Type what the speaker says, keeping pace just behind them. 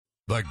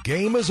The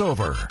game is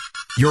over.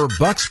 Your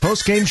Bucks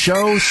postgame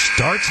show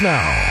starts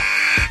now.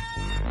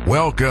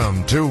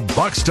 Welcome to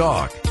Bucks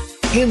Talk.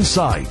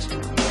 Insight,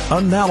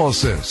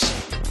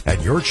 analysis,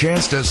 and your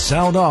chance to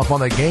sound off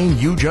on the game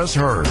you just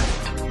heard.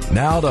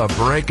 Now to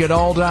break it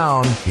all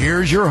down,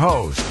 here's your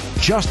host,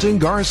 Justin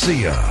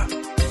Garcia.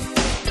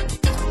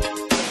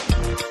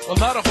 Well,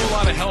 not a whole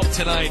lot of help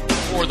tonight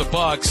for the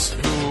Bucks,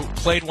 who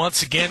played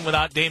once again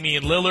without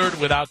Damian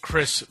Lillard, without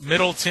Chris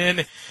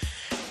Middleton,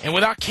 and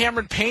without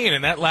Cameron Payne.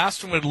 And that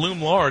last one would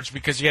loom large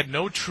because you had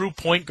no true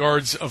point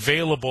guards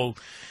available.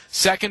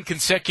 Second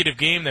consecutive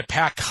game that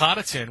Pat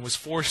Connaughton was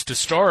forced to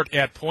start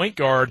at point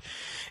guard.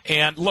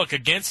 And look,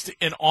 against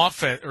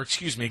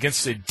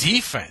against a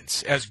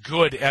defense as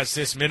good as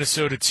this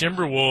Minnesota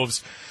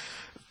Timberwolves,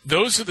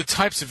 those are the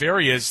types of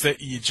areas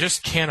that you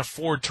just can't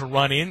afford to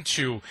run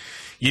into.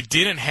 You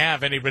didn't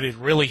have anybody to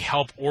really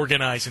help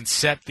organize and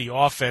set the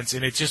offense,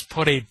 and it just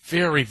put a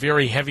very,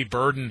 very heavy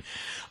burden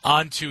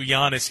onto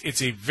Giannis.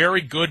 It's a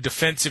very good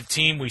defensive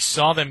team. We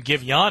saw them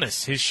give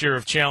Giannis his share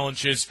of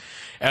challenges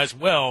as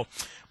well,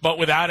 but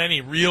without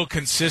any real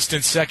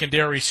consistent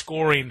secondary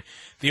scoring,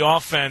 the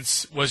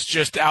offense was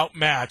just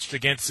outmatched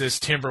against this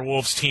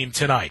Timberwolves team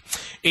tonight.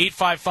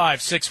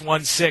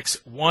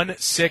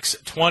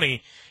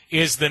 855-616-1620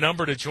 is the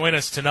number to join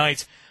us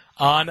tonight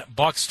on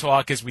Bucks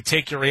Talk as we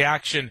take your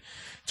reaction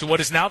to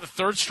what is now the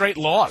third straight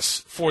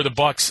loss for the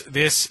Bucks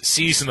this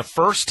season. The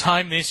first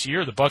time this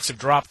year the Bucks have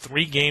dropped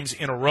 3 games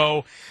in a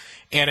row,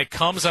 and it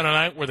comes on a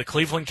night where the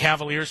Cleveland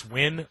Cavaliers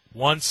win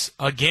once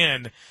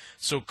again.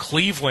 So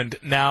Cleveland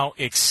now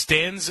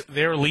extends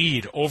their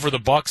lead over the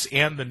Bucks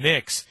and the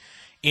Knicks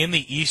in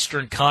the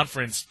Eastern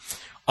Conference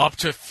up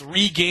to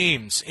 3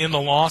 games in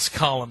the loss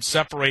column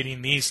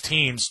separating these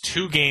teams,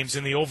 2 games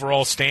in the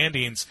overall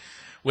standings,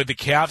 with the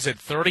Cavs at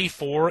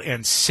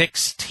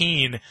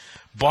 34-16.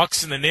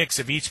 Bucks and the Knicks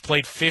have each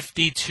played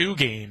 52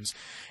 games,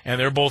 and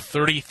they're both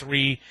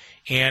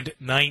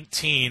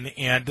 33-19.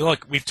 And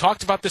look, we've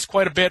talked about this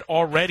quite a bit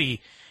already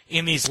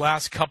in these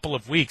last couple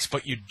of weeks,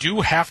 but you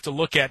do have to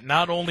look at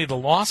not only the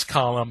loss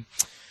column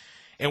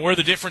and where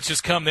the differences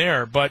come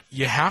there, but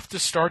you have to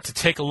start to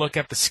take a look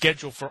at the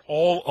schedule for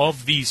all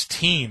of these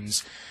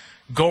teams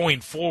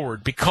going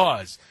forward,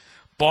 because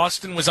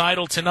Boston was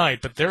idle tonight,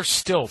 but they're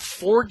still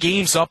 4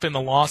 games up in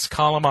the loss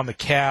column on the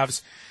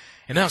Cavs,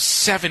 and now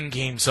 7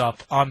 games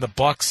up on the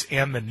Bucks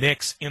and the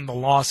Knicks in the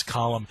loss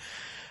column.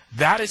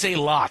 That is a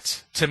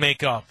lot to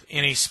make up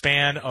in a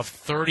span of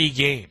 30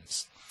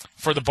 games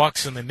for the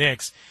Bucks and the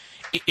Knicks.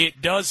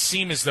 It does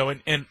seem as though,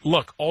 and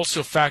look,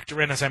 also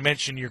factor in, as I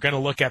mentioned, you're going to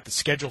look at the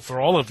schedule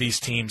for all of these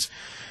teams.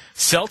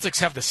 Celtics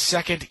have the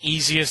second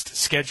easiest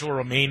schedule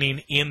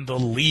remaining in the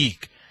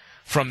league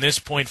from this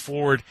point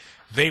forward.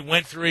 They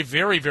went through a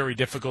very, very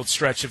difficult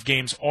stretch of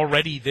games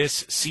already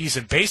this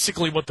season.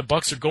 Basically what the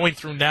Bucks are going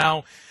through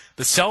now,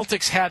 the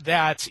Celtics had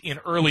that in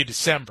early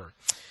December,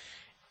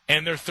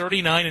 and they're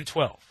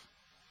 39-12.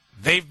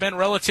 They've been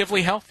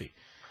relatively healthy.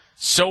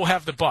 So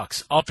have the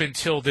Bucks up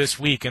until this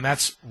week, and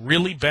that's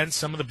really been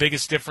some of the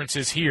biggest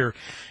differences here,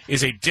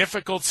 is a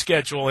difficult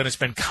schedule, and it's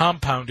been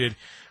compounded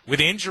with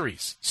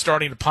injuries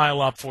starting to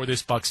pile up for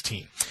this Bucks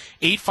team.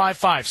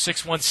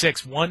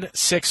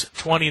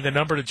 855-616-1620, the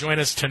number to join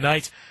us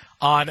tonight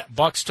on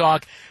Bucks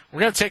Talk.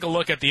 We're going to take a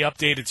look at the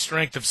updated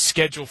strength of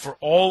schedule for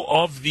all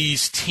of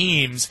these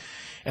teams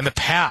and the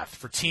path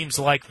for teams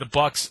like the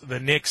Bucks, the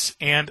Knicks,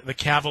 and the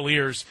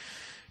Cavaliers,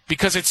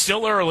 because it's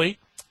still early.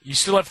 You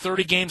still have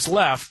 30 games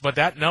left, but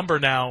that number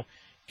now,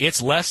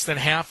 it's less than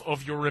half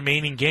of your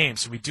remaining games.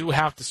 So we do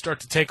have to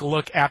start to take a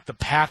look at the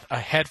path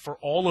ahead for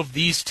all of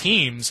these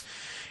teams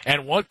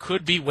and what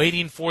could be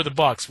waiting for the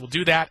Bucks. We'll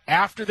do that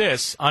after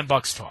this on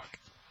Bucks Talk.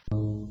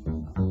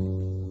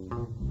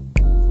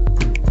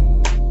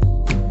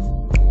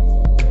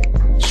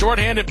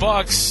 Short-handed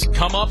Bucks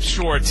come up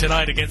short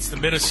tonight against the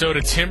Minnesota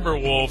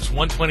Timberwolves,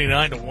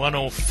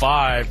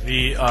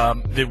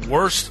 129-105. The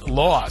worst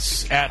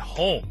loss at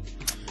home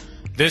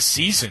this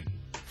season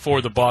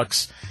for the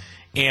Bucks,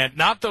 and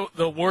not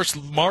the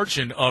worst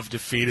margin of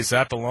defeat, as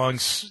that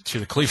belongs to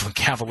the Cleveland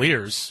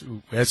Cavaliers,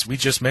 who, as we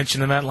just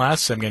mentioned in that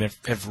last segment,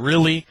 have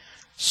really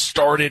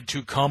started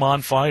to come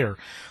on fire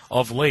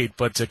of late.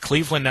 But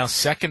Cleveland now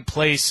second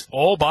place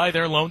all by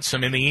their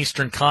lonesome in the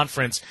Eastern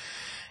Conference.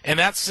 And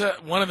that's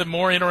one of the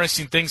more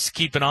interesting things to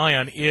keep an eye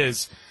on,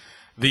 is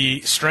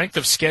the strength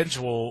of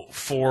schedule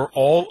for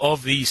all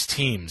of these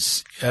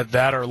teams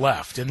that are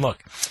left. And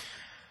look,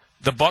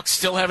 the Bucks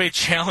still have a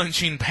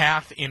challenging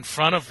path in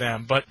front of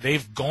them, but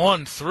they've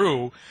gone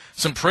through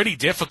some pretty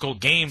difficult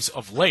games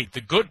of late.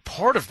 The good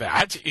part of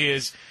that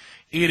is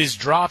it has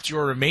dropped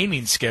your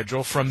remaining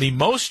schedule from the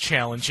most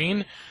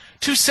challenging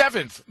to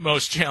 7th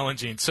most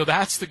challenging. So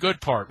that's the good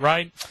part,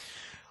 right?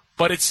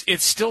 But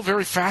it's still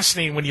very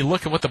fascinating when you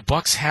look at what the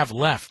Bucks have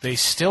left. They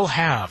still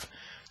have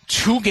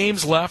 2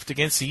 games left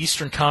against the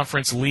Eastern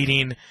Conference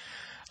leading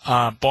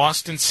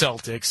Boston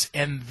Celtics,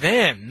 and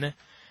then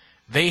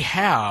they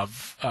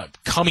have,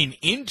 coming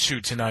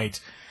into tonight,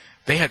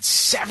 they had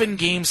 7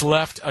 games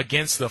left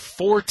against the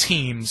 4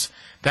 teams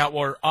that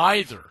were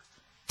either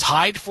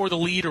tied for the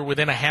lead or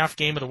within a half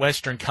game of the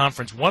Western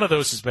Conference. One of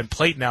those has been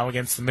played now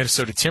against the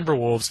Minnesota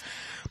Timberwolves,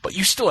 but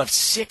you still have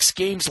 6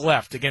 games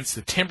left against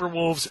the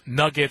Timberwolves,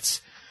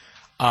 Nuggets,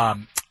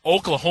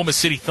 Oklahoma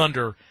City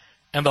Thunder,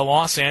 and the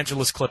Los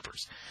Angeles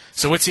Clippers.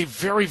 So it's a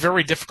very,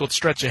 very difficult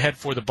stretch ahead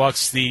for the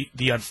Bucks. The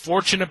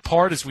unfortunate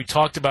part, as we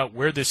talked about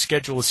where this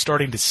schedule is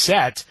starting to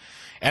set,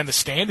 and the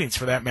standings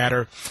for that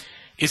matter,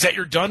 is that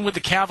you're done with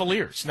the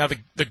Cavaliers. Now,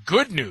 the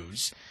good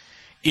news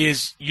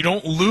is you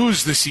don't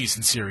lose the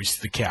season series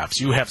to the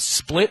Cavs. You have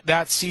split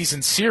that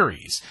season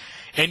series,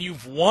 and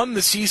you've won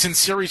the season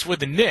series with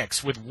the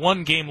Knicks with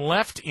 1 game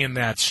left in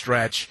that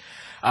stretch.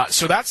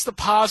 So that's the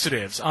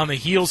positives on the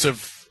heels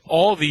of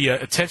all the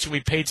attention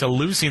we paid to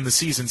losing the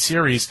season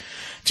series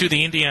to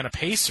the Indiana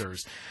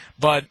Pacers.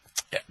 But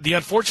the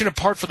unfortunate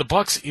part for the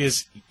Bucks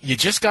is you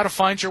just got to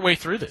find your way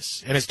through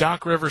this. And as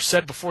Doc Rivers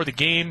said before the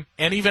game,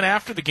 and even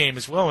after the game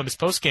as well in his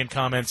post-game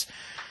comments,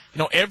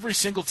 every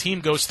single team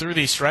goes through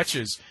these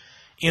stretches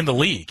in the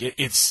league.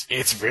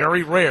 It's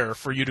very rare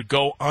for you to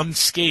go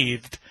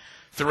unscathed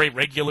through a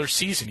regular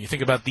season. You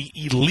think about the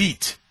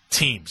elite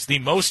teams, the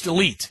most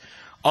elite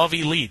of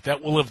elite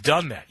that will have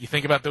done that. You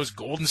think about those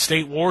Golden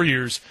State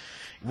Warriors,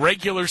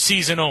 regular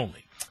season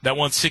only, that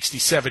won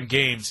 67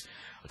 games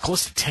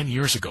close to 10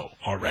 years ago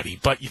already.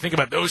 But you think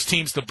about those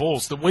teams, the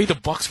Bulls, the way the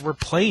Bucks were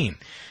playing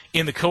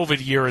in the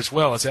COVID year as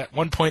well, as at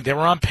one point they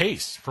were on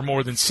pace for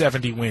more than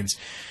 70 wins.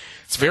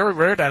 It's very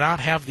rare to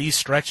not have these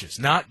stretches,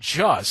 not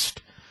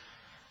just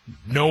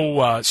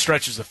no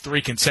stretches of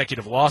 3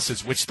 consecutive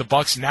losses, which the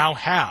Bucks now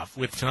have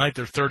with tonight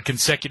their 3rd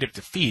consecutive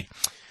defeat.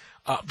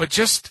 But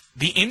just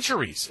the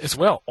injuries as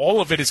well.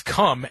 All of it has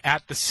come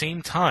at the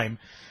same time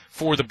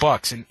for the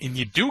Bucks. And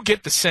you do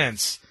get the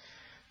sense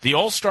the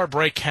All-Star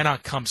break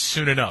cannot come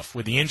soon enough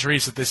with the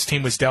injuries that this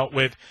team was dealt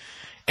with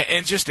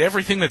and just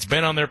everything that's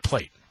been on their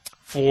plate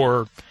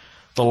for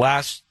the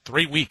last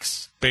 3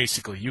 weeks,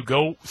 basically. You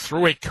go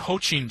through a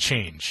coaching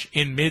change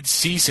in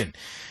mid-season.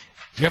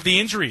 You have the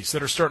injuries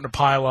that are starting to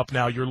pile up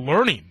now. You're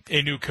learning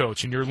a new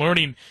coach, and you're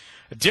learning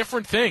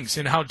different things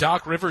in how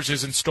Doc Rivers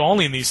is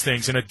installing these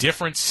things in a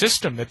different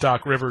system that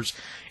Doc Rivers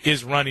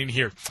is running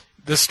here.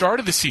 The start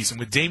of the season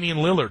with Damian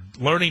Lillard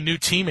learning new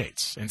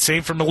teammates, and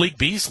same for Malik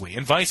Beasley,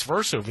 and vice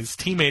versa, with his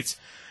teammates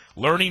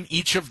learning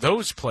each of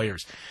those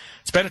players.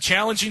 It's been a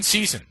challenging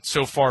season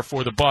so far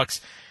for the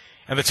Bucks,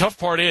 and the tough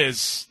part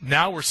is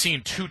now we're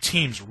seeing 2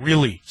 teams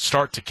really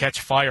start to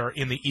catch fire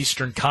in the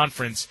Eastern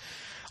Conference,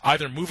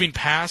 either moving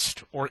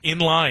past or in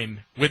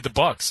line with the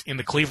Bucks in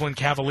the Cleveland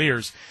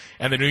Cavaliers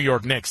and the New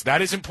York Knicks.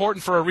 That is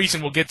important for a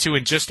reason we'll get to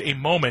in just a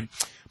moment.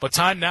 But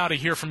time now to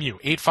hear from you.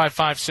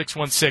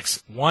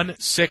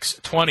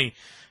 855-616-1620,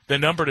 the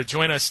number to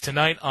join us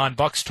tonight on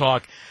Bucks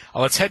Talk.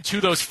 Let's head to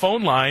those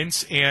phone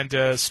lines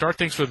and start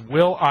things with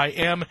Will I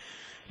Am.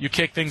 You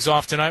kick things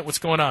off tonight. What's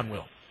going on,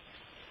 Will?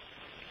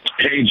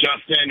 Hey,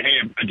 Justin. Hey,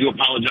 I do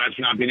apologize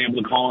for not being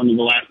able to call into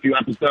the last few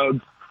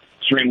episodes.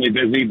 Extremely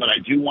busy, but I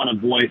do want to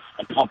voice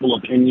a couple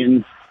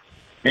opinions.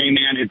 Hey,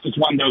 man, it's just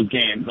one of those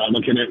games. I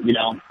look at it,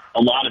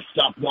 a lot of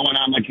stuff going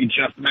on, like you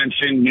just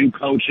mentioned, new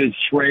coaches,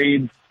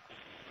 trades,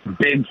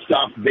 big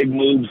stuff, big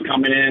moves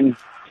coming in.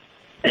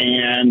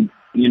 And,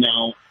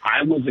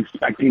 I was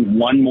expecting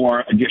one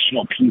more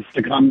additional piece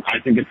to come. I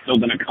think it's still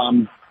going to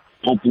come,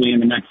 hopefully, in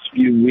the next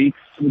few weeks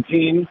to the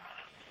team.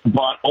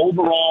 But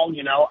overall,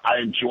 I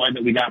enjoy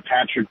that we got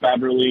Patrick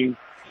Beverley.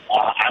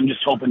 I'm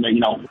just hoping that,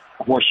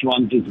 horse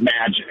runs is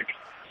magic.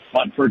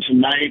 But for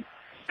tonight,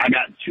 I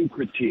got 2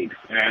 critiques.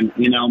 And,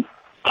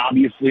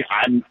 obviously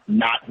I'm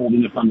not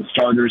holding this on the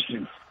starters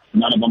since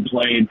none of them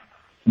played.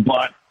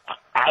 But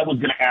I was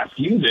going to ask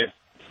you this.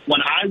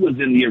 When I was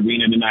in the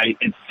arena tonight,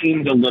 it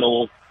seemed a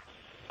little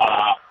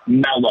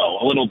mellow,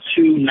 a little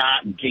too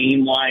not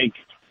game-like,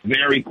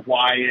 very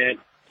quiet.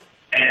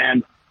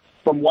 And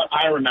from what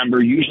I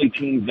remember, usually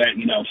teams that,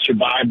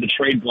 survive the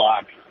trade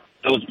block,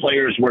 those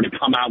players were to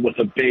come out with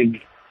a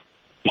big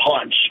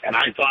punch. And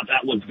I thought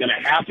that was going to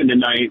happen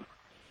tonight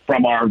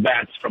from our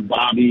vets, from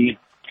Bobby,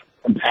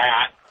 from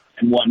Pat,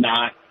 and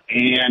whatnot.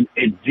 And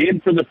it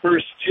did for the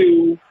first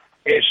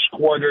 2-ish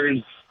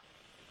quarters.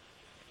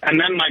 And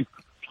then my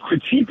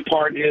critique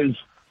part is,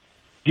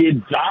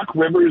 did Doc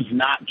Rivers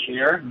not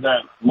care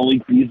that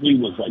Malik Beasley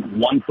was like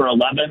 1 for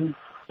 11,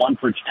 1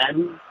 for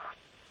 10?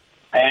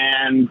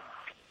 And,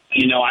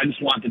 I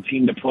just want the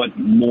team to put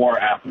more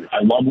effort.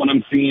 I love what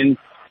I'm seeing,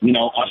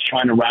 us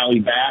trying to rally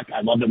back.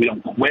 I love that we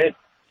don't quit.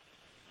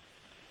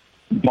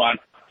 But,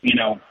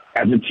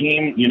 as a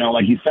team,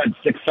 like you said,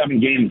 6-7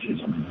 games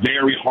is a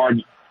very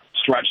hard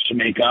stretch to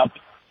make up.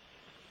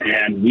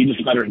 And we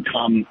just better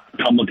come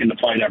looking to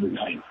fight every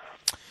night.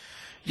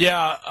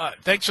 Yeah,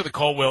 thanks for the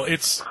call, Will.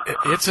 It's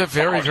a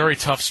very, very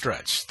tough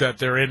stretch that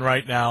they're in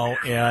right now.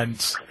 And,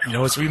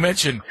 as we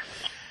mentioned,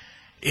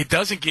 it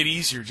doesn't get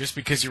easier just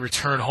because you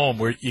return home.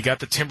 Where you got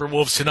the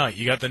Timberwolves tonight,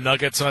 you got the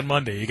Nuggets on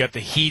Monday, you got the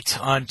Heat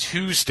on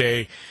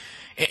Tuesday.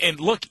 And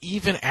look,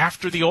 even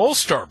after the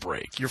All-Star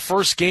break, your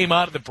first game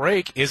out of the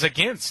break is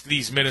against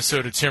these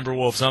Minnesota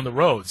Timberwolves on the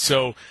road.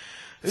 So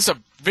This is a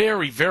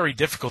very, very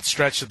difficult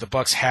stretch that the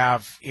Bucs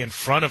have in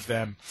front of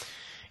them.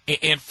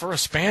 And for a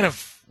span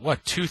of,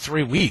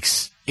 2-3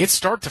 weeks, it's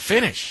start to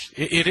finish.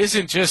 It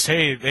isn't just,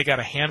 hey, they got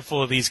a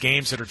handful of these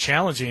games that are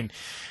challenging.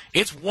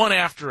 It's one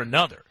after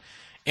another.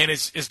 And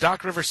as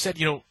Doc Rivers said,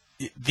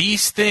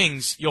 these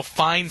things, you'll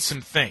find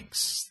some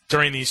things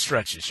during these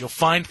stretches. You'll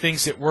find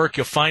things that work.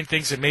 You'll find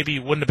things that maybe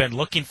you wouldn't have been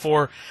looking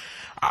for.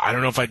 I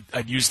don't know if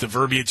I'd use the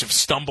verbiage of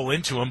stumble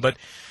into them, but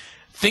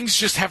things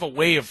just have a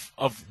way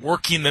of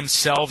working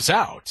themselves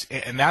out.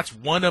 And that's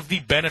one of the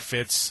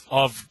benefits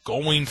of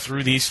going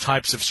through these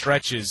types of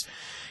stretches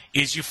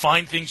is you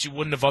find things you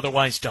wouldn't have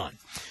otherwise done.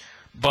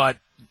 But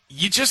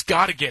you just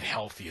got to get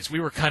healthy. As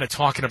we were kind of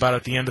talking about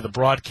at the end of the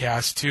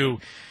broadcast, too,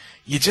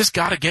 you just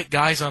got to get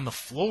guys on the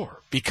floor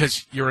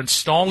because you're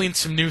installing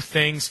some new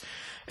things,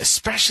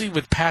 especially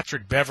with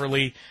Patrick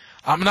Beverley.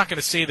 I'm not going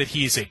to say that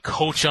he's a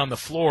coach on the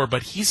floor,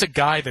 but he's a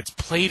guy that's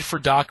played for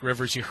Doc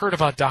Rivers. You heard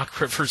about Doc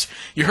Rivers.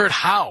 You heard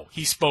how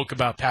he spoke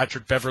about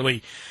Patrick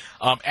Beverley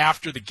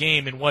after the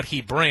game and what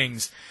he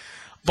brings.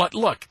 But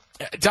look,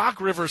 Doc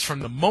Rivers,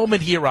 from the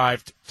moment he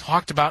arrived,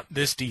 talked about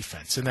this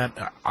defense. And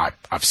that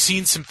I've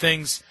seen some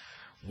things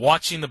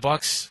watching the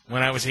Bucs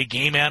when I was a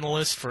game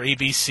analyst for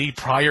ABC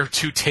prior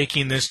to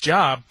taking this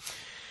job.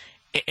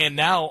 And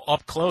now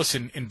up close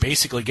and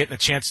basically getting a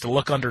chance to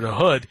look under the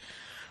hood,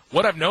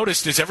 what I've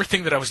noticed is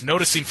everything that I was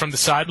noticing from the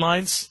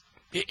sidelines,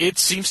 it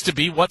seems to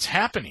be what's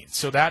happening.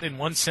 So that, in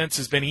one sense,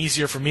 has been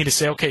easier for me to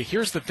say, okay,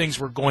 here's the things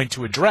we're going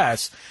to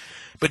address.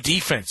 But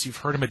defense, you've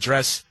heard him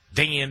address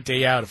day in,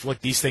 day out of,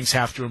 look, these things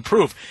have to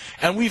improve.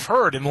 And we've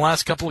heard in the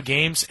last couple of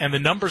games, and the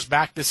numbers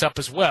back this up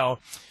as well,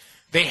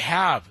 they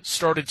have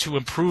started to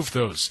improve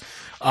those.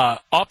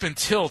 Up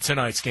until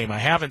tonight's game, I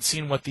haven't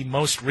seen what the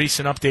most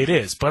recent update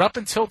is, but up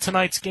until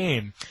tonight's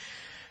game,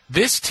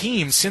 this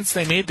team, since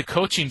they made the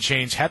coaching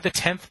change, had the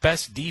 10th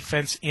best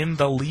defense in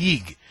the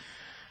league,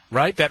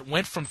 right? That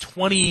went from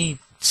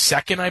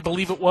 22nd, I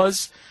believe it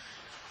was,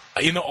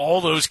 in all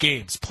those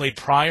games played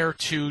prior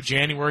to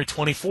January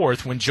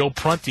 24th when Joe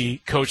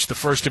Prunty coached the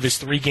first of his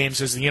 3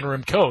 games as the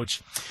interim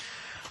coach.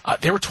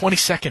 They were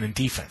 22nd in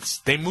defense.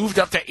 They moved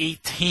up to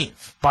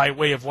 18th by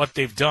way of what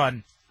they've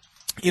done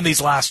in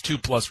these last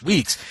 2+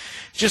 weeks.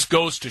 It just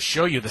goes to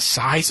show you the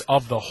size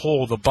of the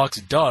hole the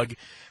Bucs dug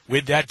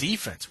with that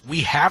defense.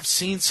 We have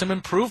seen some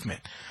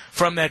improvement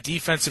from that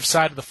defensive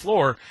side of the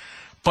floor,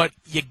 but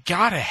you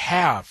got to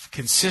have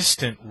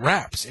consistent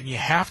reps, and you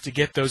have to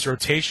get those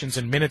rotations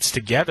and minutes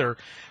together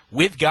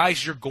with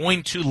guys you're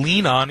going to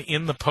lean on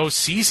in the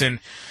postseason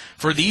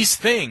for these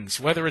things,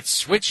 whether it's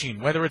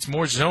switching, whether it's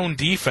more zone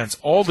defense,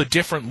 all the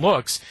different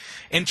looks,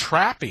 and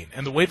trapping,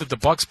 and the way that the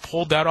Bucs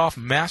pulled that off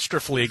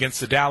masterfully against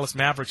the Dallas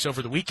Mavericks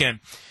over the weekend.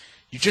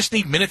 You just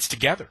need minutes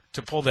together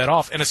to pull that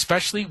off, and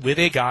especially with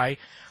a guy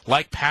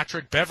like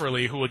Patrick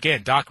Beverley, who,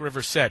 again, Doc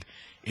Rivers said,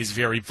 is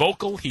very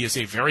vocal. He is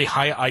a very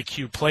high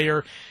IQ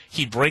player.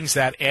 He brings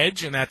that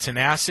edge and that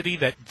tenacity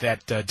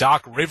that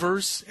Doc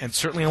Rivers and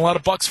certainly a lot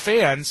of Bucs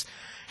fans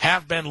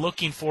have been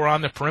looking for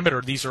on the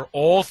perimeter. These are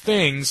all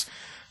things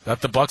that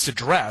the Bucs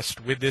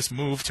addressed with this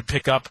move to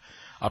pick up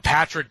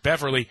Patrick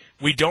Beverley.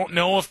 We don't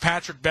know if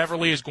Patrick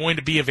Beverley is going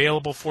to be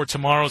available for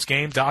tomorrow's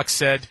game. Doc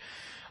said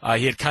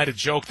he had kind of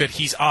joked that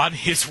he's on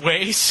his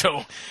way,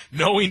 so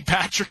knowing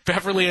Patrick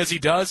Beverley as he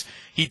does,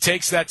 he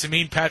takes that to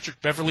mean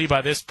Patrick Beverley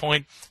by this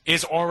point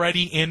is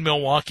already in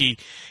Milwaukee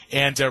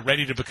and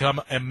ready to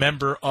become a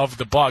member of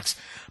the Bucs.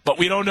 But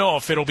we don't know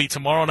if it'll be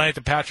tomorrow night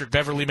that Patrick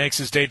Beverley makes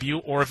his debut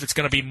or if it's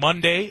going to be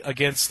Monday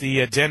against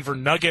the Denver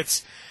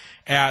Nuggets,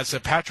 as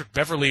Patrick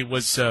Beverley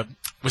was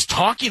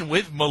talking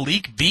with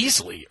Malik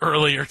Beasley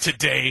earlier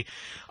today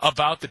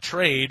about the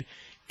trade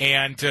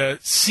and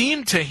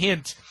seemed to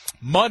hint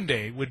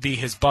Monday would be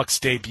his Bucs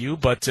debut,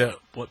 but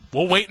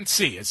we'll wait and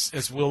see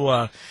as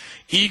we'll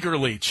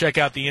eagerly check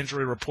out the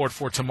injury report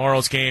for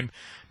tomorrow's game,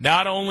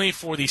 not only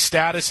for the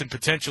status and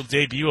potential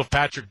debut of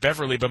Patrick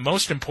Beverley, but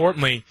most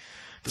importantly,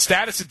 the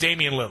status of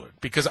Damian Lillard,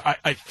 because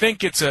I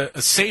think it's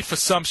a safe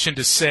assumption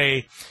to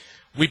say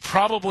we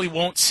probably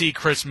won't see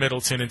Chris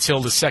Middleton until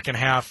the second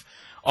half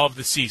of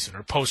the season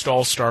or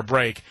post-All-Star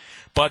break.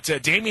 But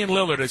Damian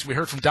Lillard, as we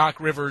heard from Doc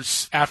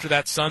Rivers after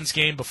that Suns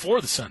game,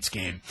 before the Suns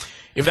game,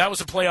 if that was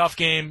a playoff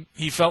game,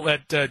 he felt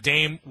that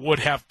Dame would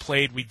have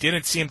played. We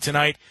didn't see him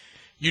tonight.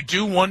 You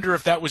do wonder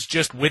if that was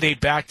just with a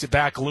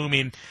back-to-back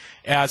looming,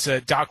 as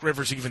Doc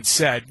Rivers even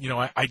said.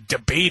 I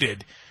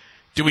debated,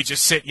 do we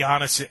just sit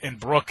Giannis and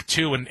Brook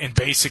too and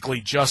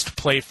basically just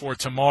play for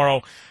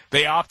tomorrow?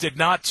 They opted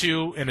not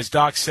to, and as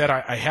Doc said,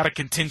 I had a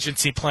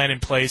contingency plan in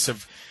place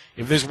of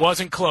if this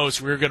wasn't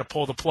close, we were going to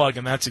pull the plug,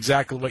 and that's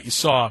exactly what you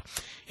saw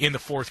in the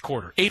fourth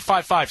quarter.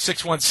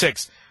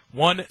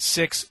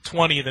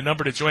 855-616-1620, the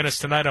number to join us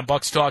tonight on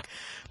Bucs Talk.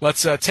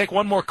 Let's take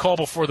one more call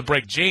before the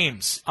break.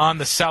 James on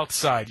the south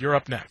side, you're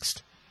up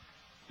next.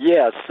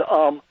 Yes.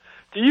 Do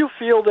you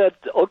feel that,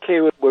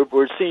 okay,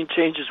 we're seeing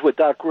changes with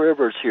Doc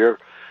Rivers here.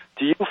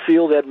 Do you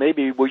feel that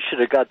maybe we should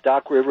have got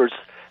Doc Rivers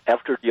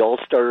after the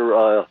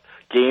All-Star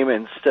game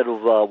instead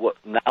of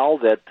now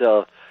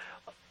that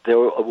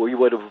we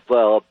would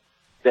have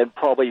then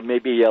probably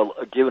maybe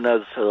giving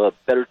us a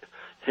better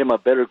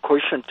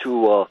cushion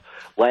to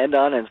land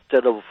on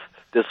instead of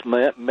this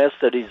mess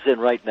that he's in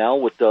right now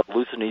with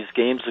losing these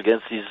games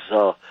against these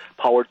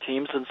power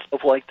teams and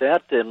stuff like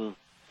that, and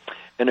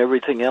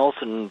everything else,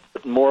 and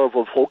more of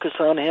a focus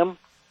on him.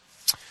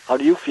 How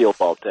do you feel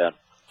about that?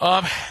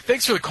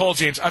 Thanks for the call,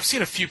 James. I've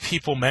seen a few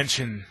people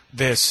mention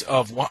this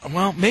of,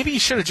 well, maybe you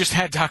should have just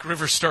had Doc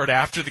Rivers start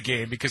after the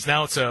game, because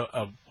now it's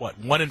a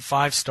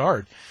 1-5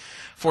 start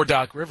for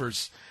Doc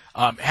Rivers.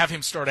 Have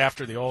him start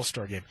after the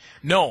All-Star game.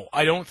 No,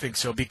 I don't think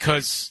so,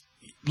 because,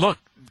 look,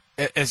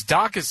 as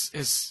Doc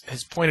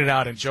has pointed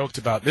out and joked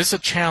about, this is a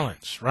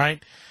challenge,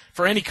 right,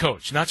 for any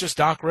coach, not just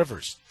Doc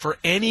Rivers, for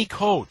any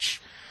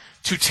coach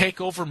to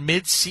take over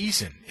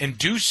mid-season and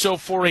do so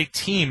for a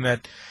team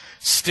that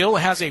still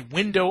has a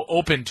window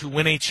open to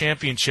win a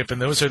championship, and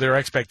those are their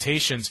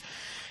expectations.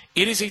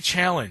 It is a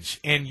challenge,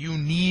 and you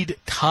need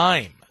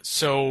time.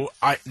 So,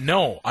 I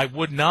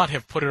would not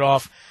have put it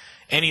off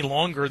any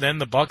longer than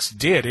the Bucks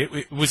did.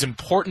 It was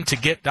important to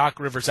get Doc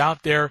Rivers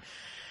out there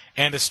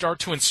and to start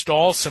to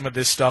install some of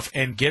this stuff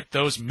and get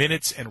those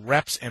minutes and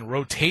reps and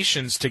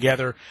rotations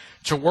together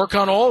to work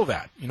on all of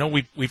that. You know,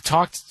 we've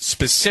talked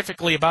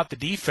specifically about the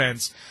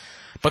defense,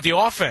 but the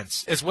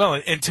offense as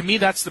well. And to me,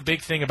 that's the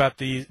big thing about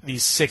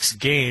these 6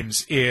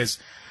 games is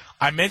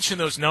I mentioned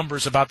those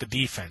numbers about the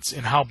defense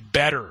and how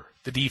better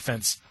the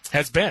defense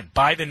has been.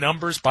 By the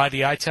numbers, by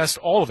the eye test,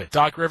 all of it.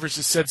 Doc Rivers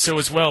has said so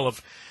as well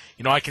of,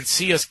 I can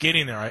see us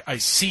getting there. I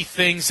see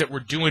things that we're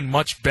doing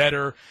much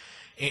better,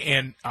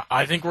 and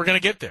I think we're going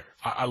to get there.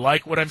 I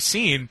like what I'm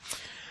seeing.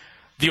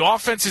 The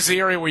offense is the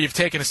area where you've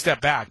taken a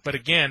step back. But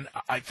again,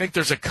 I think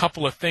there's a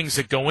couple of things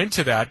that go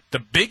into that. The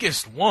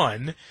biggest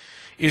one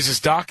is,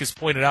 as Doc has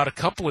pointed out a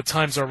couple of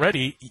times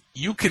already,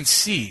 you can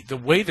see the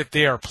way that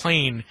they are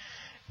playing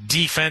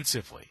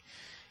defensively.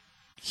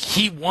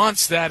 He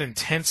wants that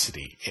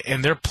intensity,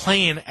 and they're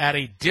playing at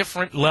a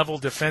different level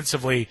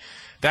defensively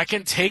that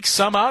can take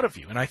some out of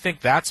you. And I think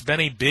that's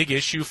been a big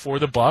issue for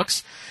the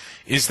Bucks,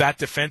 is that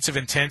defensive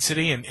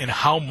intensity and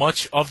how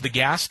much of the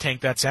gas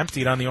tank that's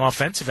emptied on the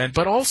offensive end.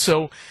 But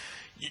also,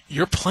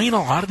 you're playing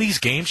a lot of these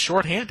games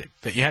shorthanded.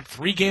 That you had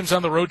 3 games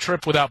on the road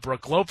trip without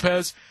Brook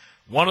Lopez.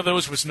 One of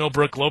those was no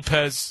Brook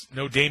Lopez,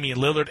 no Damian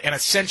Lillard, and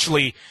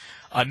essentially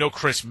no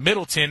Chris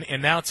Middleton.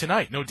 And now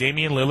tonight, no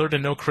Damian Lillard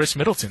and no Chris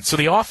Middleton. So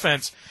the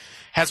offense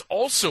has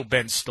also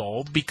been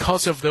stalled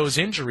because of those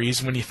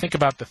injuries when you think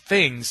about the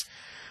things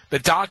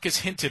that Doc has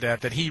hinted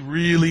at that he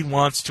really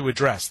wants to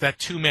address. That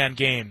 2-man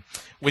game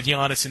with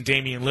Giannis and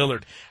Damian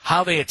Lillard.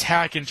 How they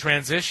attack in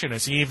transition,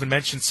 as he even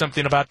mentioned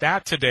something about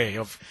that today.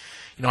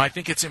 I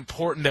think it's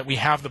important that we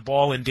have the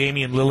ball in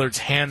Damian Lillard's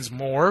hands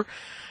more.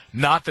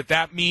 Not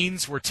that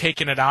means we're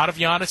taking it out of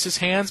Giannis's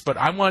hands, but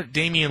I want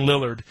Damian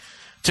Lillard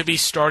to be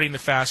starting the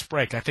fast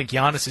break. I think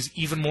Giannis is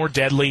even more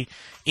deadly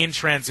in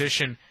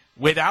transition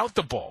without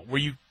the ball,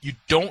 where you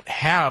don't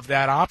have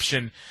that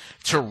option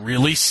to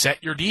really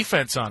set your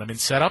defense on him and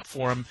set up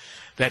for him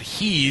that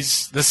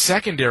he's the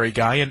secondary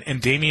guy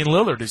and Damian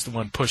Lillard is the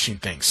one pushing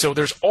things. So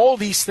there's all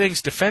these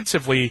things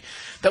defensively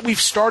that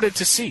we've started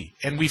to see,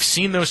 and we've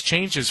seen those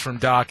changes from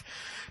Doc.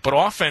 But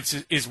offense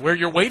is where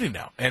you're waiting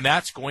now, and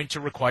that's going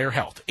to require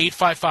health.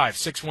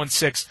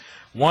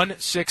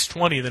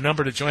 855-616-1620, the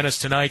number to join us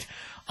tonight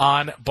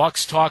on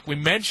Bucks Talk. We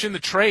mentioned the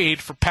trade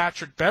for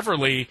Patrick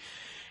Beverley,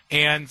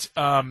 and,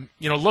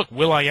 look,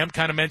 Will.i.am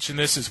kind of mentioned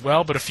this as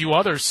well, but a few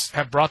others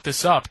have brought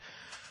this up.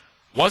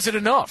 Was it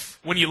enough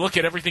when you look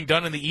at everything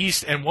done in the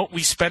East and what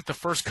we spent the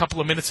first couple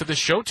of minutes of this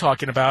show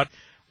talking about,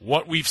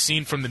 what we've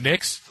seen from the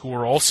Knicks, who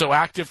are also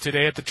active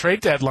today at the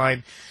trade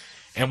deadline,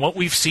 and what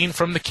we've seen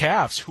from the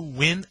Cavs, who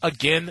win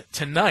again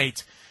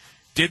tonight?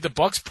 Did the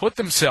Bucks put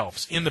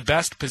themselves in the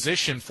best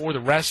position for the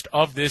rest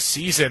of this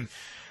season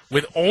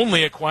with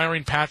only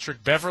acquiring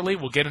Patrick Beverley?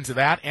 We'll get into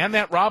that, and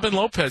that Robin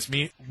Lopez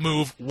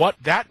move, what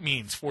that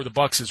means for the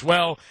Bucks as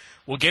well.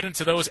 We'll get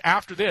into those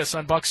after this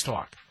on Bucks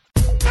Talk.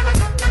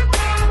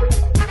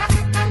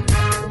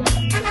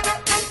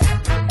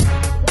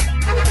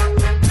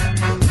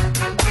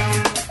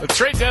 The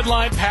trade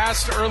deadline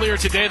passed earlier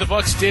today. The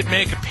Bucks did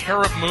make a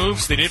pair of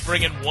moves. They did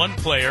bring in 1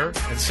 player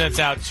and sent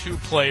out 2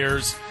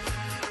 players.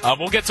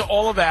 We'll get to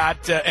all of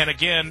that. And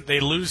again, they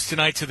lose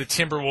tonight to the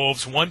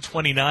Timberwolves,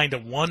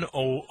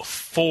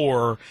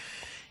 129-104.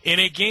 In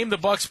a game the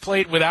Bucks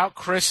played without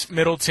Chris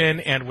Middleton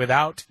and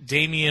without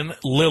Damian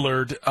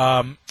Lillard.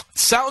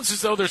 Sounds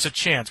as though there's a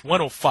chance,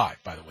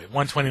 105, by the way,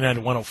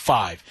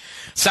 129-105.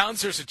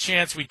 Sounds there's a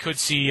chance we could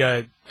see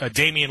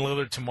Damian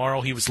Lillard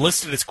tomorrow. He was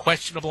listed as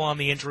questionable on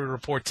the injury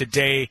report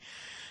today.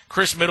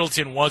 Chris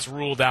Middleton was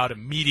ruled out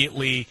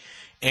immediately,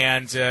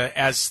 and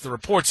as the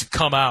reports had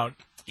come out,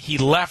 he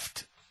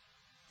left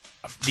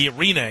the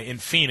arena in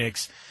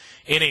Phoenix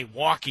in a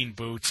walking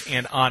boot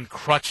and on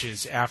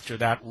crutches after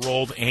that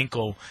rolled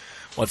ankle,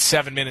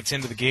 7 minutes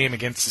into the game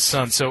against the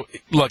Suns. So,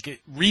 look,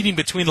 reading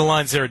between the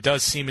lines there, it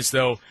does seem as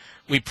though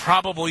we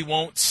probably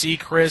won't see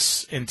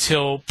Chris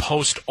until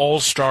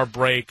post-All-Star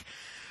break.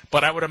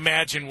 But I would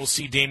imagine we'll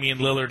see Damian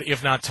Lillard,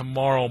 if not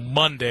tomorrow,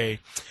 Monday,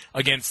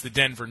 against the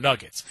Denver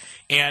Nuggets.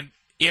 And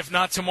if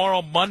not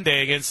tomorrow,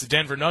 Monday, against the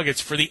Denver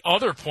Nuggets, for the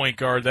other point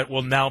guard that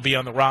will now be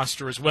on the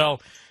roster as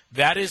well,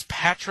 that is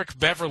Patrick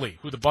Beverley,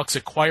 who the Bucks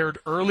acquired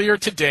earlier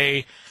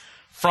today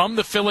from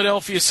the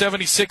Philadelphia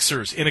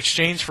 76ers in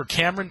exchange for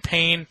Cameron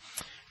Payne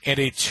and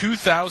a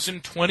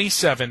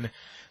 2027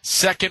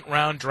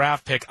 second-round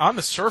draft pick. On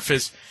the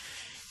surface,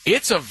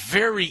 it's a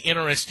very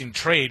interesting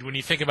trade when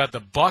you think about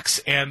the Bucks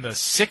and the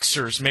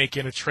Sixers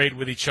making a trade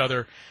with each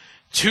other.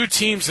 Two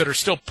teams that are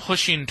still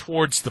pushing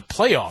towards the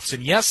playoffs.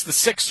 And yes, the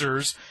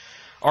Sixers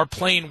are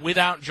playing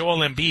without Joel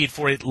Embiid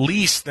for at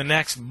least the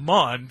next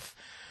month.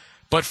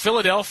 But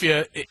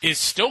Philadelphia is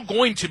still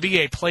going to be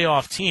a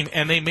playoff team,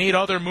 and they made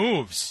other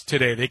moves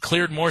today. They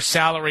cleared more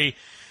salary,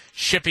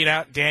 shipping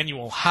out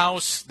Daniel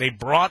House. They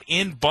brought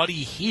in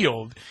Buddy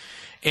Hield.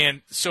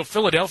 And so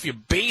Philadelphia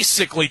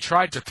basically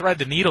tried to thread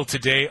the needle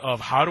today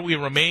of how do we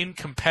remain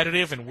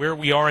competitive and where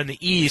we are in the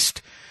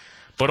East,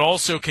 but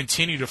also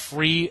continue to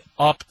free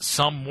up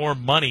some more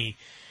money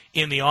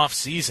in the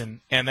offseason.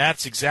 And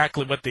that's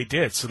exactly what they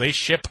did. So they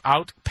ship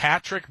out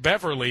Patrick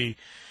Beverley.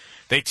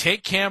 They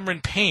take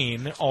Cameron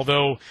Payne,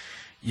 although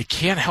you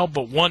can't help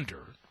but wonder.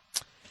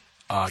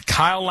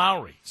 Kyle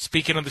Lowry,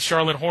 speaking of the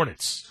Charlotte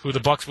Hornets, who the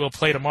Bucks will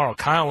play tomorrow.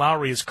 Kyle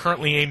Lowry is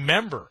currently a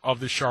member of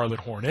the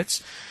Charlotte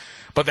Hornets.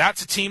 But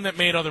that's a team that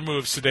made other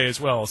moves today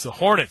as well. As the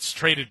Hornets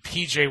traded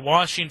P.J.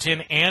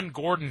 Washington and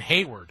Gordon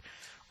Hayward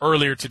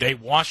earlier today.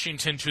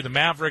 Washington to the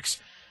Mavericks,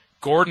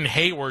 Gordon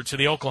Hayward to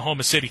the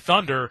Oklahoma City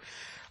Thunder.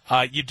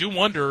 You do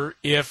wonder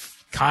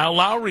if Kyle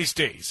Lowry's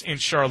days in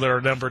Charlotte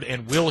are numbered,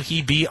 and will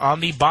he be on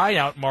the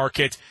buyout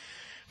market?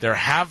 There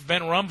have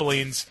been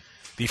rumblings.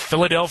 The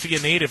Philadelphia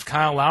native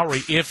Kyle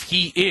Lowry, if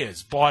he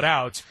is bought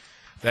out,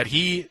 that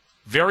he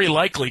very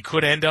likely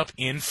could end up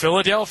in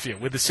Philadelphia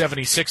with the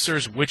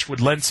 76ers, which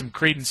would lend some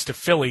credence to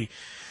Philly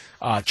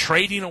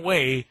trading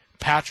away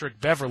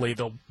Patrick Beverley.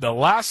 The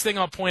last thing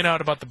I'll point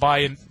out about the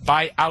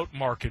buyout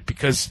market,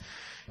 because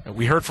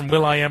we heard from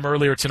Will.i.am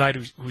earlier tonight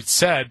who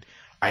said,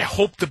 I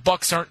hope the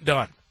Bucks aren't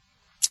done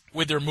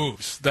with their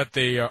moves that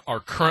they are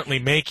currently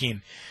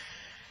making.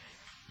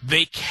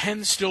 They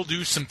can still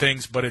do some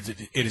things, but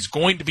it is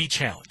going to be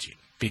challenging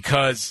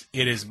because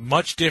it is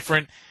much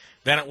different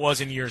than it was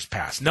in years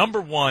past.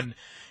 Number one,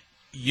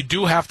 you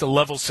do have to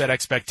level set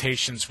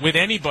expectations with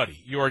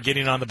anybody you are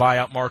getting on the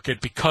buyout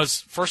market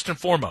because, first and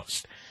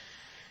foremost,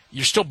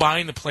 you're still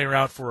buying the player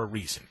out for a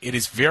reason. It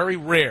is very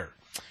rare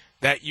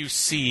that you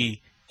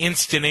see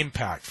instant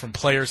impact from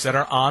players that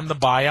are on the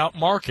buyout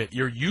market.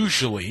 You're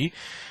usually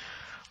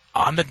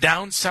on the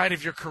downside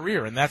of your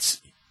career, and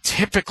that's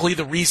typically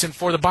the reason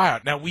for the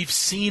buyout. Now, we've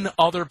seen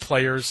other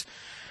players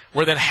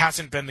where that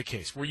hasn't been the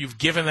case, where you've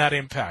given that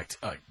impact.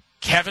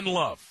 Kevin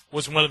Love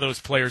was one of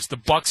those players. The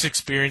Bucks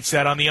experienced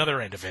that on the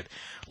other end of it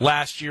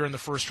last year in the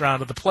first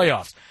round of the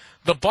playoffs.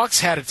 The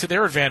Bucks had it to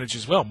their advantage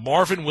as well.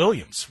 Marvin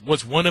Williams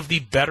was one of the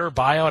better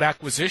buyout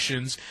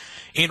acquisitions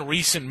in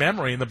recent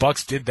memory, and the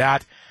Bucks did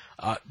that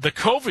the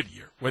COVID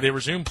year where they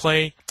resumed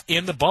play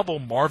in the bubble.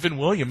 Marvin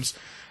Williams,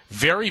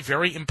 very,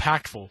 very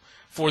impactful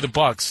for the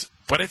Bucks,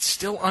 but it's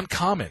still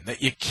uncommon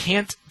that you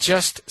can't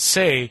just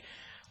say,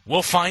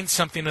 we'll find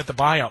something at the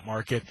buyout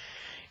market.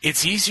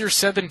 It's easier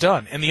said than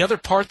done. And the other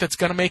part that's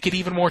going to make it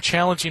even more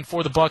challenging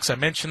for the Bucks, I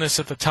mentioned this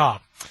at the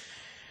top,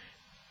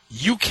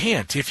 you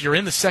can't, if you're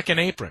in the second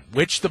apron,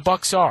 which the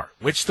Bucks are,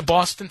 which the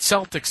Boston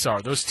Celtics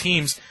are, those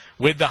teams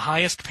with the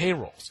highest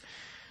payrolls,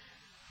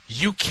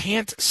 you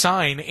can't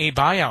sign a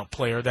buyout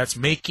player that's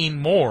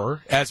making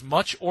more, as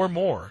much or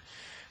more,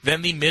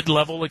 than the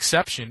mid-level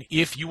exception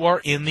if you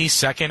are in the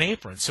second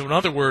apron. So in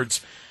other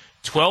words,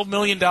 $12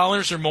 million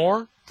or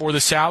more for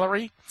the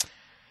salary.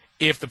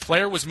 If the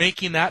player was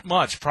making that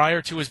much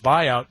prior to his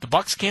buyout, the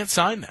Bucks can't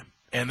sign them.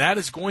 And that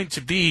is going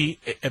to be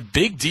a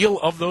big deal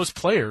of those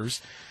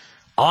players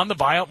on the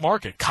buyout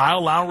market.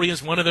 Kyle Lowry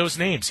is one of those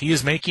names. He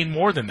is making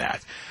more than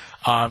that.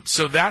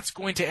 So that's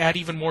going to add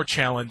even more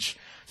challenge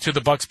to the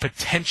Bucks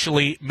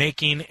potentially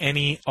making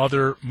any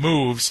other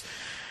moves.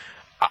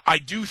 I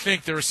do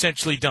think they're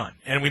essentially done.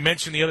 And we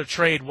mentioned the other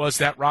trade was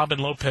that Robin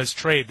Lopez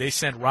trade. They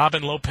sent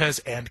Robin Lopez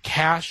and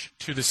cash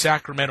to the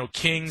Sacramento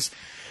Kings.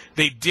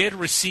 They did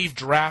receive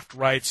draft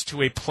rights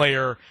to a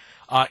player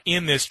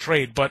in this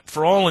trade, but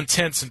for all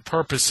intents and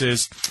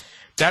purposes,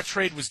 that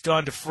trade was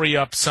done to free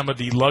up some of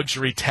the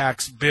luxury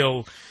tax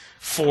bill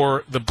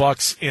for the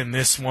Bucks in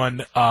this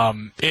one.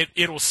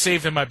 It will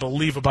save them, I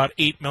believe, about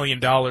 $8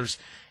 million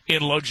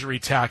in luxury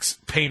tax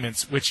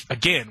payments, which,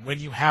 again, when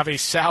you have a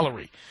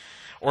salary,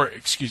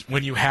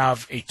 when you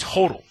have a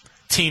total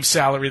team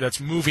salary that's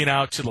moving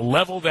out to the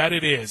level that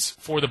it is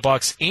for the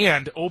Bucks,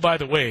 and, oh, by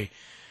the way,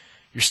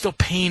 you're still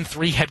paying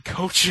 3 head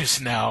coaches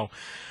now.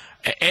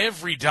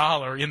 Every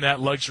dollar in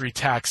that luxury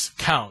tax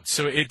counts.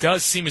 So it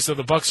does seem as though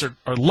the Bucks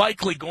are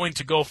likely going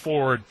to go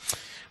forward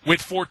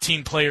with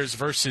 14 players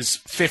versus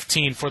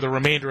 15 for the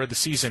remainder of the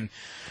season.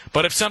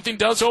 But if something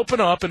does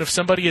open up and if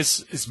somebody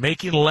is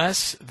making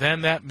less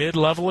than that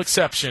mid-level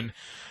exception,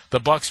 the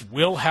Bucks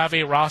will have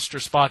a roster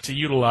spot to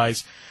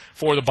utilize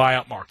for the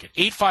buyout market.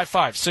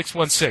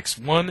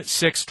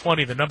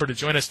 855-616-1620, the number to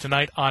join us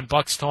tonight on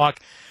Bucks Talk.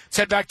 Let's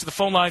head back to the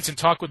phone lines and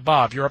talk with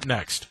Bob. You're up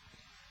next.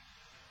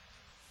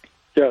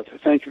 Yeah,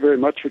 thank you very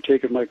much for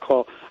taking my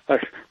call. I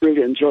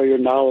really enjoy your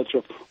knowledge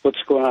of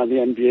what's going on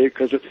in the NBA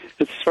because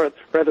it's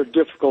rather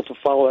difficult to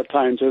follow at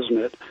times, isn't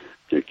it?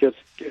 It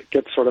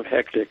gets sort of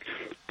hectic.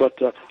 But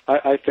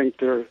I think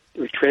their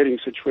trading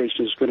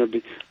situation is going to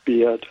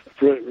be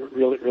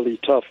really, really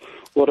tough.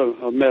 What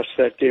a mess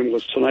that game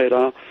was tonight,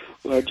 huh?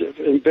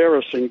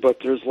 Embarrassing,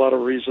 but there's a lot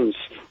of reasons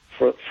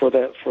for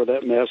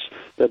that mess.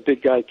 That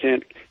big guy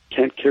can't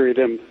carry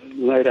them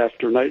night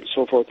after night and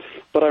so forth.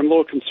 But I'm a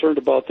little concerned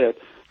about that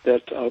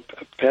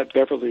Pat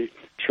Beverly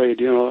trade.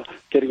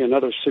 Getting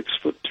another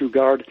 6'2"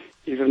 guard,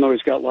 even though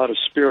he's got a lot of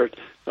spirit,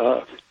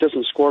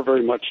 doesn't score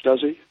very much,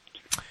 does he?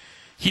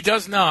 He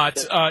does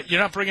not. You're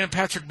not bringing in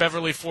Patrick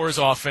Beverly for his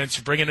offense.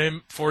 You're bringing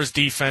him for his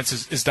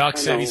defense. As Doc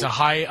said, he's a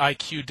high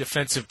IQ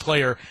defensive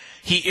player.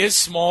 He is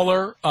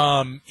smaller.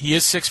 He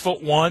is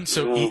 6'1",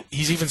 so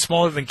he's even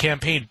smaller than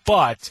Campaign.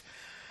 But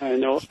I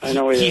know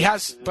he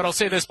has. But I'll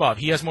say this, Bob.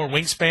 He has more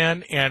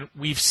wingspan, and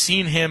we've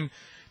seen him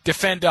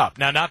defend up.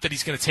 Now, not that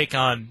he's going to take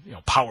on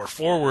power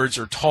forwards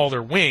or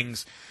taller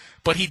wings,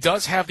 but he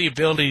does have the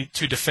ability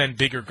to defend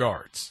bigger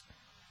guards.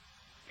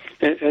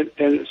 And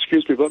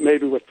excuse me, but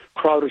maybe with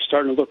Crowder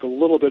starting to look a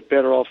little bit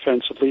better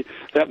offensively,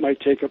 that might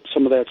take up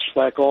some of that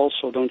slack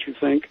also, don't you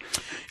think?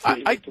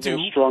 I do. A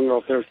little stronger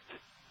out there.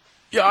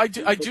 Yeah, I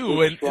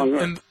do. And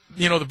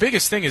the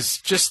biggest thing is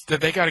just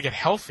that they got to get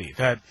healthy.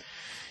 That,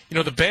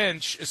 the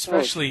bench,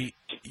 especially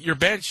your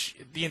bench,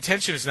 the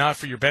intention is not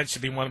for your bench to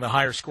be one of the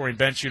higher scoring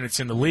bench units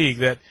in the league.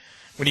 That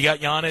when you got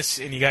Giannis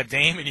and you got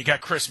Dame and you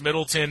got Chris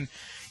Middleton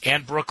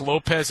and Brook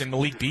Lopez and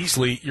Malik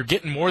Beasley, you're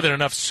getting more than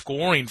enough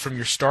scoring from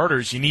your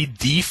starters. You need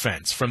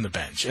defense from the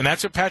bench, and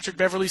that's what Patrick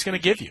Beverly's going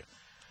to give you.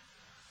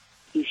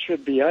 He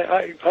should be.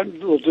 I'm a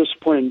little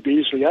disappointed in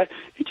Beasley.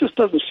 He just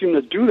doesn't seem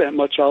to do that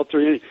much out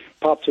there. He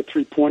pops a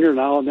three-pointer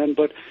now and then,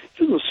 but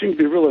he doesn't seem to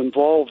be real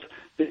involved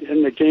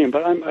in the game.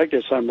 But I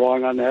guess I'm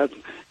wrong on that,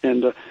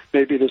 and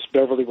maybe this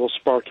Beverly will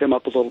spark him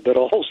up a little bit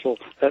also.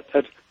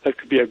 That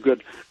could be a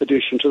good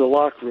addition to the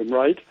locker room,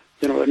 right?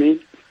 You know what I mean?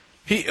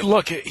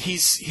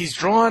 He's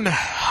drawn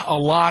a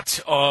lot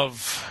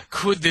of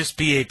could this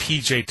be a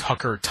PJ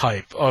Tucker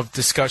type of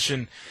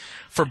discussion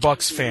for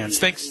Bucks fans.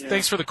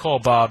 Thanks for the call,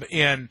 Bob.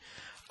 And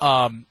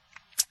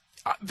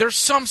there's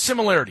some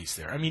similarities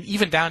there. I mean,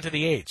 even down to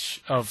the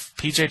age of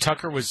PJ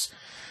Tucker was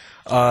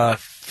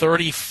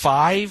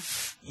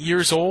 35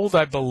 years old,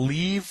 I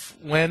believe,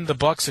 when the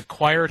Bucks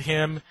acquired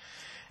him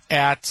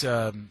at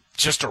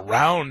just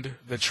around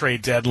the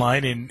trade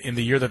deadline in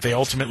the year that they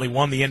ultimately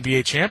won the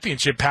NBA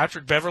championship.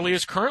 Patrick Beverly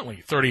is currently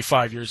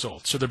 35 years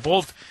old. So they're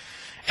both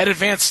at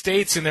advanced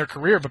states in their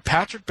career, but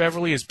Patrick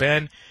Beverly has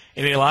been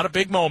in a lot of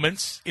big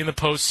moments in the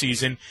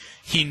postseason.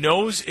 He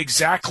knows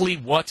exactly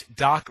what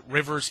Doc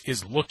Rivers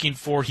is looking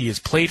for. He has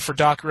played for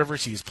Doc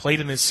Rivers. He has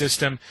played in this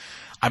system.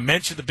 I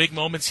mentioned the big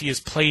moments he has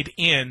played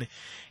in,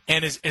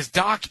 and as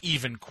Doc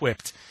even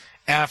quipped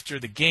after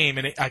the game,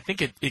 and I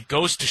think it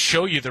goes to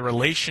show you the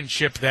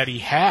relationship that he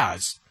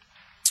has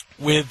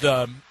with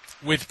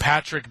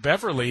Patrick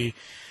Beverly,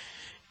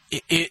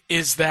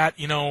 is that,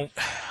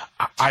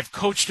 I've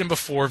coached him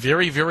before,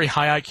 very, very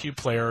high IQ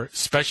player,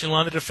 especially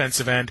on the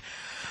defensive end.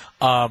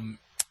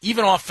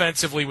 Even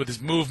offensively with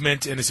his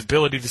movement and his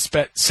ability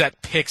to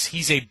set picks,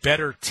 he's a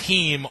better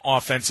team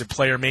offensive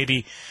player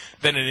maybe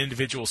than an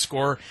individual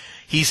scorer.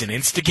 He's an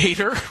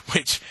instigator,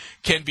 which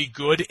can be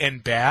good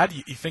and bad.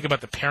 You think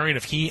about the pairing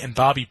of he and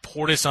Bobby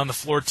Portis on the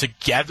floor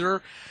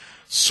together,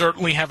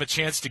 certainly have a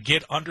chance to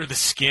get under the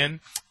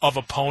skin of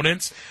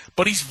opponents.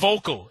 But he's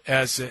vocal,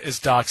 as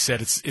Doc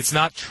said. It's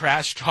not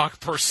trash talk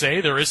per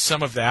se. There is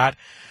some of that.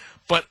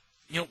 But,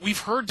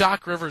 we've heard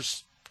Doc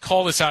Rivers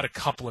call this out a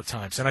couple of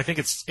times, and I think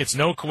it's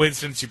no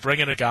coincidence you bring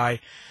in a guy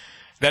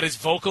that is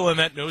vocal and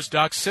that knows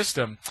Doc's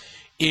system,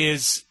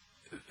 is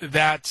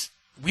that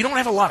we don't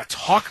have a lot of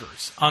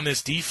talkers on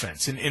this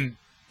defense. And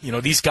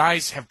these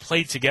guys have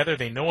played together.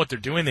 They know what they're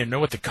doing. They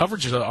know what the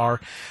coverages are.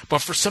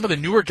 But for some of the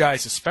newer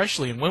guys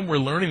especially, and when we're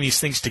learning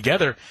these things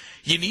together,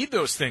 you need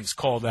those things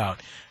called out.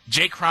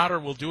 Jay Crowder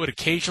will do it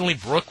occasionally.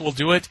 Brooke will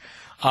do it.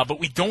 But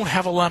we don't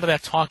have a lot of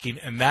that talking,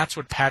 and that's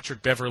what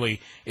Patrick Beverly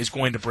is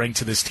going to bring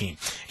to this team.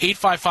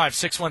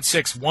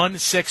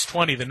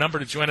 855-616-1620, the number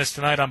to join us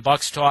tonight on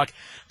Bucks Talk.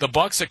 The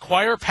Bucks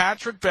acquire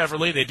Patrick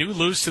Beverly. They do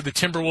lose to the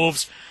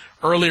Timberwolves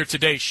earlier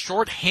today.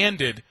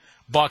 Short-handed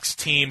Bucks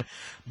team,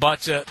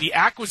 but the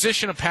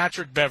acquisition of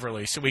Patrick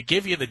Beverly. So we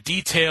give you the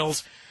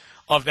details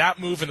of that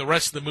move and the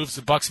rest of the moves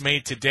the Bucks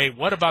made today.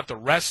 What about the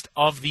rest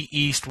of the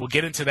East? We'll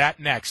get into that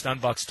next on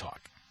Bucks Talk.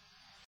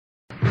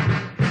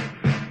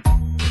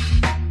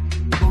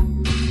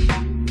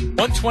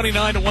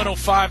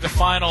 129-105, the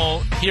final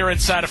here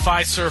inside of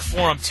Fiserv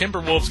Forum.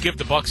 Timberwolves give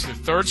the Bucks their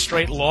third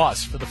straight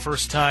loss for the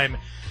first time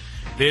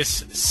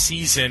this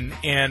season.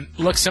 And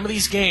look, some of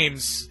these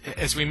games,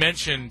 as we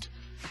mentioned,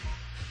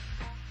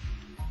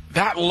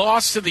 that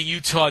loss to the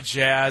Utah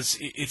Jazz,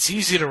 it's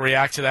easy to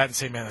react to that and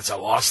say, man, that's a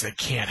loss that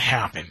can't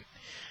happen.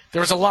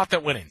 There was a lot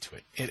that went into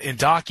it. And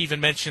Doc even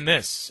mentioned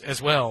this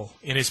as well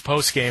in his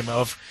postgame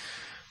of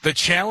the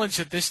challenge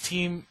that this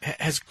team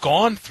has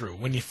gone through.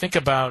 When you think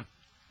about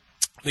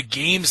the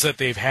games that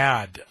they've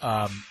had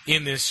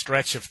in this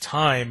stretch of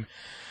time,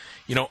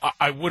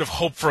 I would have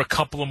hoped for a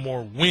couple of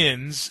more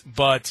wins,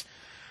 but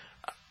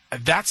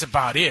that's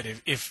about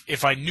it.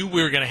 If I knew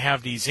we were going to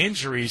have these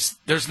injuries,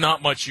 there's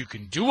not much you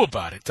can do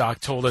about it. Doc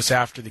told us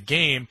after the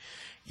game,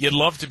 you'd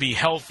love to be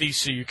healthy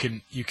so you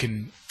can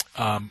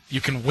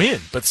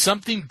win, but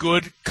something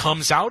good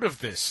comes out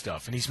of this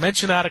stuff, and he's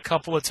mentioned that a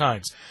couple of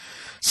times.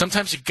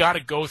 Sometimes you got to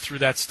go through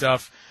that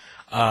stuff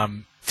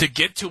to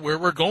get to where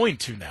we're going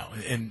to now,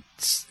 and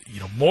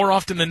more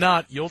often than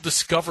not, you'll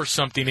discover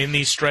something in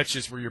these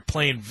stretches where you're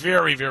playing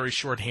very, very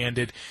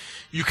shorthanded.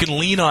 You can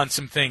lean on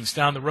some things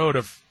down the road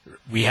of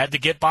we had to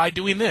get by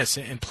doing this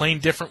and playing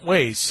different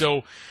ways.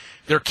 So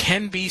there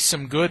can be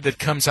some good that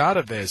comes out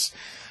of this.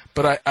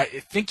 But I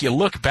think you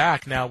look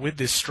back now with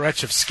this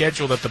stretch of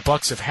schedule that the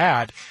Bucks have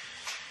had,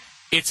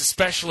 it's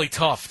especially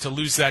tough to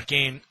lose that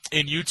game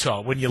in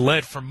Utah when you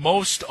led for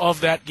most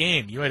of that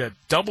game. You had a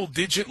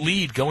double-digit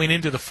lead going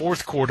into the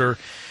fourth quarter,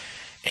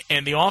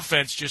 and the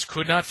offense just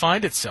could not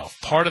find itself.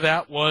 Part of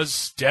that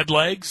was dead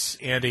legs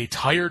and a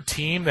tired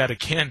team that,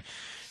 again,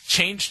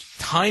 changed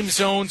time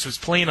zones, was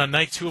playing on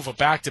night 2 of a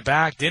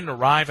back-to-back, didn't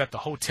arrive at the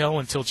hotel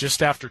until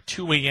just after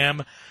 2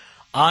 a.m.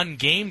 on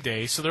game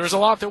day. So there was a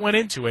lot that went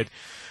into it.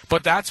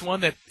 But that's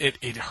one that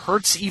it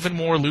hurts even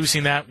more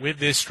losing that with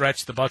this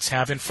stretch the Bucks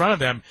have in front of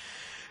them.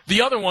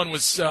 The other one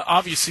was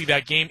obviously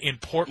that game in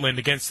Portland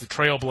against the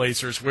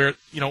Trailblazers where,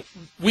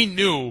 we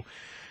knew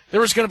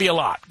there was going to be a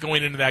lot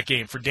going into that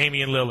game for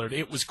Damian Lillard.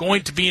 It was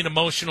going to be an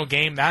emotional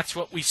game. That's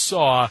what we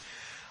saw.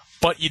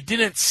 But you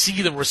didn't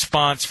see the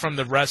response from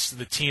the rest of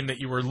the team that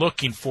you were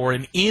looking for.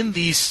 And in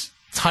these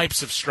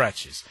types of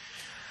stretches,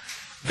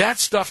 that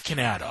stuff can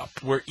add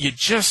up where you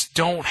just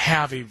don't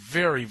have a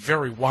very,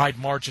 very wide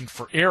margin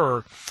for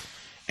error,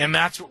 and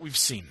that's what we've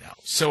seen now.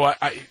 So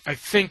I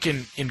think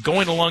in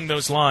going along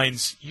those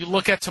lines, you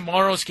look at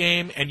tomorrow's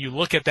game and you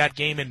look at that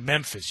game in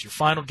Memphis, your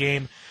final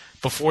game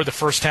before the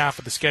first half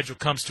of the schedule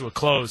comes to a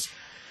close.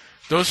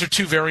 Those are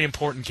two very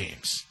important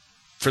games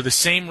for the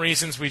same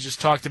reasons we just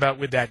talked about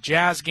with that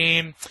Jazz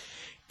game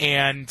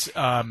and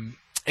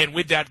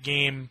with that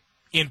game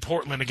in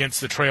Portland against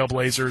the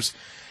Trailblazers.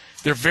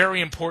 They're very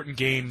important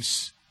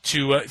games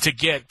to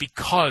get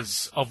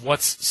because of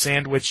what's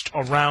sandwiched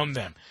around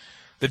them.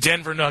 The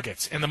Denver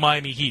Nuggets and the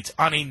Miami Heat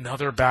on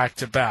another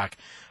back-to-back.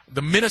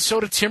 The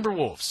Minnesota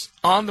Timberwolves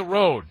on the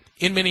road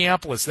in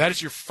Minneapolis. That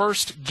is your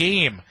first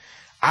game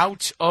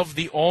out of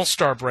the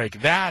All-Star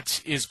break.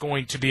 That is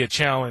going to be a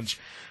challenge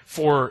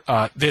for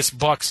this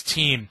Bucks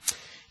team.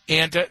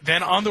 And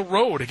then on the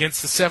road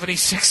against the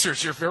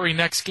 76ers, your very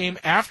next game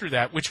after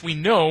that, which we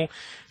know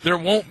there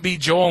won't be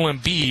Joel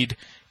Embiid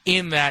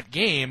in that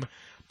game,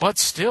 but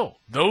still,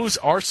 those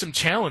are some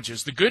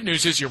challenges. The good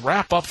news is you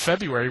wrap up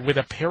February with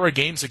a pair of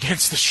games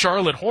against the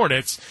Charlotte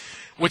Hornets,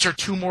 which are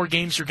 2 more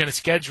games you're going to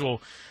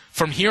schedule.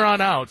 From here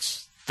on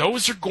out,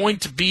 those are going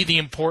to be the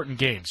important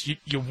games.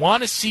 You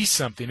want to see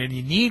something, and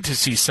you need to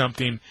see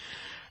something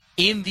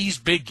in these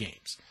big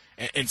games.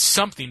 And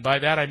something, by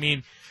that I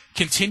mean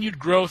continued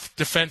growth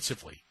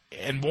defensively.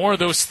 And more of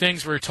those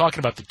things we were talking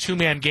about, the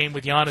 2-man game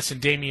with Giannis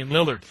and Damian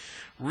Lillard,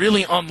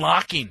 really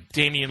unlocking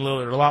Damian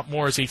Lillard a lot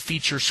more as a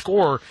feature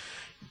scorer.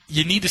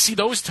 You need to see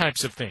those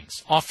types of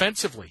things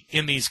offensively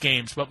in these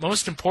games. But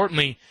most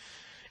importantly,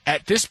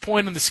 at this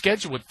point in the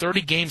schedule with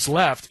 30 games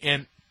left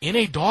and in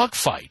a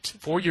dogfight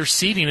for your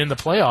seeding in the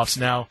playoffs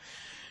now,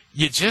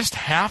 you just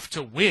have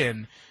to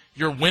win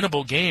your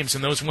winnable games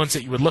and those ones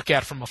that you would look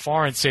at from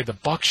afar and say the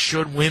Bucks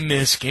should win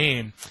this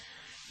game.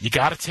 You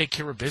got to take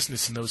care of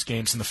business in those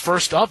games. And the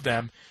first of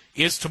them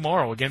is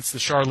tomorrow against the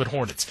Charlotte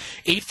Hornets.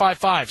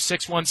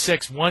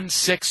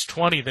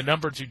 855-616-1620, the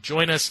number to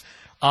join us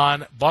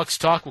on Bucks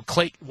Talk.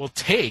 We'll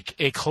take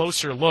a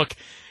closer look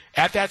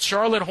at that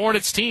Charlotte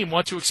Hornets team,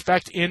 what to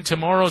expect in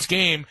tomorrow's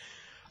game.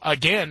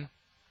 Again,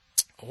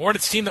 a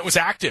Hornets team that was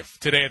active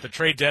today at the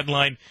trade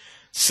deadline,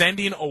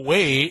 sending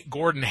away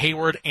Gordon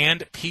Hayward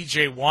and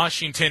P.J.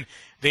 Washington.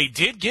 They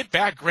did get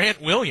back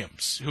Grant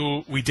Williams,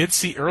 who we did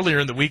see earlier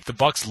in the week the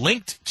Bucks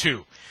linked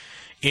to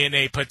in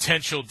a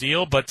potential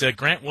deal, but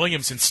Grant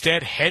Williams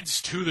instead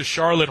heads to the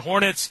Charlotte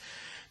Hornets.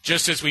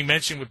 Just as we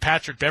mentioned with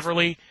Patrick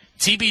Beverley,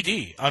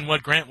 TBD on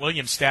what Grant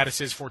Williams' status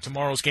is for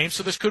tomorrow's game.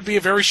 So this could be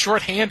a very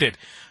short-handed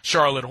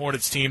Charlotte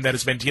Hornets team that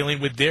has been dealing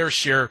with their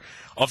share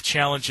of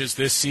challenges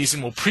this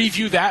season. We'll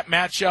preview that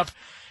matchup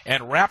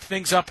and wrap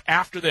things up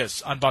after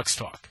this on Bucks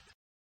Talk.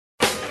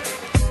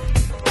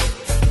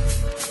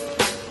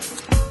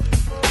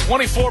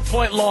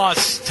 24-point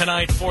loss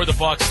tonight for the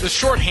Bucks. The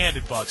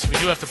short-handed Bucks. We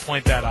do have to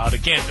point that out.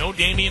 Again, no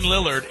Damian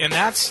Lillard, and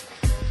that's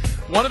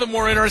one of the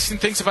more interesting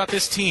things about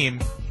this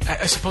team.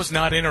 I suppose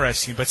not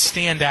interesting, but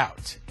stand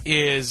out,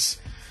 is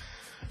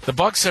The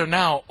Bucks are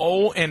now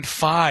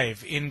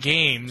 0-5 in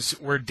games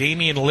where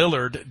Damian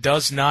Lillard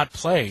does not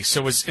play.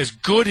 So as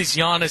good as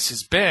Giannis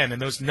has been,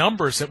 and those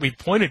numbers that we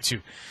pointed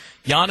to,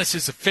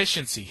 Giannis'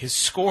 efficiency, his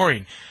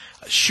scoring,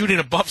 shooting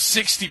above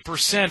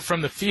 60%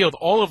 from the field,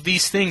 all of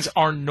these things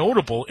are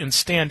notable and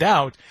stand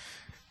out.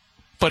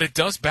 But it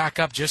does back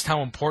up just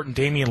how important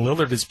Damian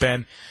Lillard has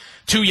been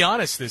to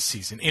Giannis this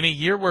season. In a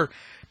year where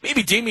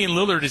maybe Damian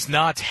Lillard is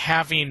not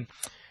having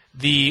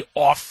the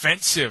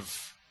offensive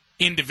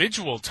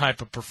individual type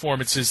of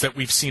performances that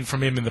we've seen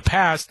from him in the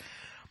past,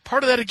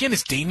 part of that, again,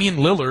 is Damian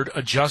Lillard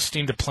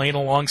adjusting to playing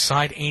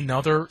alongside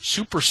another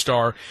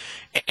superstar.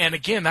 And,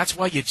 again, that's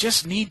why you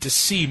just need to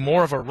see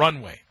more of a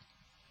runway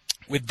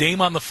with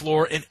Dame on the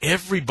floor and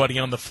everybody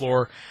on the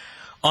floor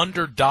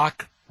under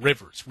Doc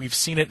Rivers. We've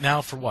seen it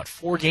now for,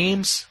 4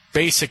 games,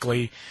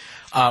 basically,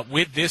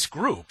 with this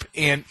group.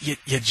 And you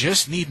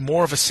just need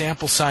more of a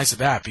sample size of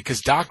that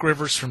because Doc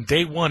Rivers from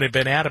day one had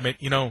been adamant,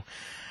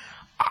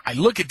 I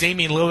look at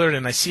Damian Lillard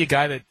and I see a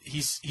guy that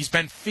he's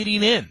been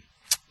fitting in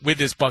with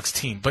this Bucks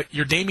team. But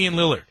you're Damian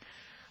Lillard.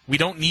 We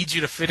don't need you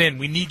to fit in.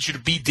 We need you to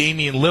be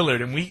Damian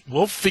Lillard, and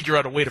we'll figure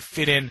out a way to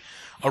fit in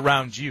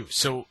around you.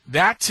 So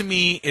that, to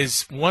me,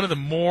 is one of the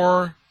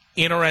more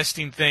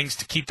interesting things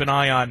to keep an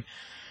eye on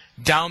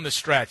down the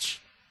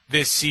stretch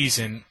this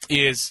season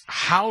is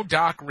how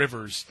Doc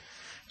Rivers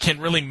can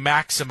really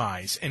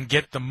maximize and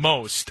get the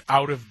most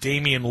out of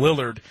Damian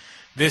Lillard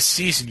this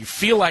season. You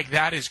feel like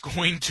that is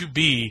going to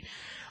be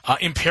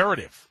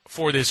imperative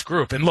for this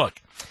group. And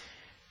look,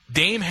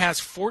 Dame has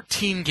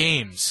 14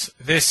 games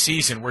this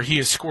season where he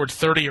has scored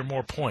 30 or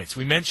more points.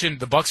 We mentioned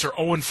the Bucks are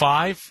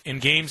 0-5 in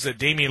games that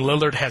Damian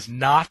Lillard has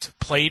not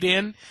played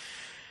in.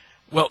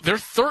 Well, they're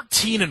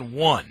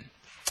 13-1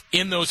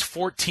 in those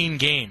 14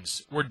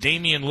 games where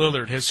Damian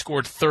Lillard has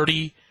scored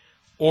 30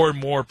 or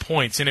more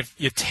points. And if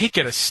you take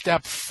it a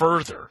step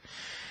further,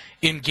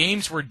 in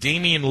games where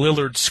Damian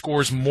Lillard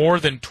scores more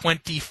than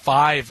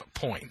 25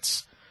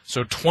 points,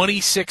 so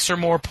 26 or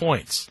more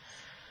points,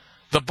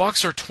 the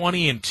Bucks are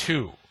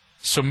 20-2.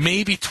 So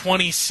maybe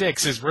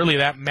 26 is really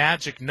that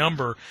magic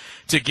number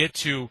to get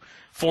to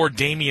for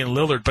Damian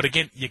Lillard. But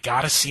again, you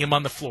got to see him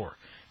on the floor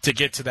to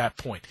get to that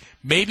point.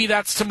 Maybe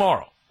that's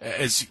tomorrow.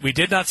 As we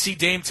did not see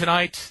Dame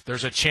tonight,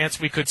 there's a chance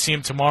we could see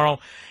him tomorrow.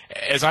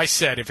 As I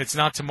said, if it's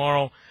not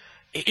tomorrow,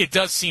 it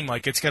does seem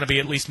like it's going to be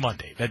at least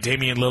Monday that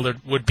Damian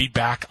Lillard would be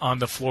back on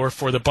the floor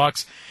for the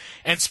Bucks.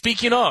 And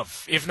speaking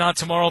of, if not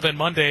tomorrow, then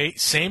Monday,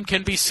 same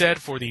can be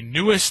said for the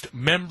newest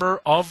member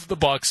of the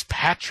Bucks,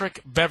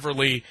 Patrick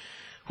Beverley,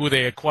 who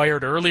they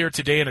acquired earlier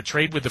today in a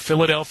trade with the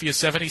Philadelphia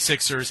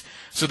 76ers.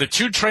 So the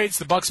 2 trades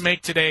the Bucks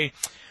make today,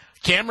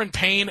 Cameron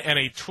Payne and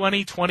a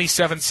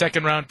 2027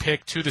 second-round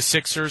pick to the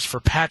Sixers for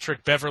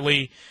Patrick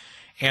Beverley,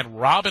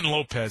 and Robin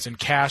Lopez in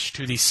cash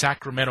to the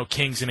Sacramento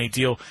Kings in a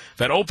deal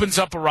that opens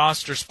up a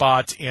roster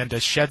spot and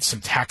sheds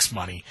some tax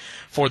money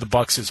for the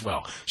Bucks as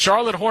well.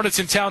 Charlotte Hornets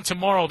in town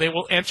tomorrow. They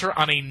will enter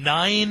on a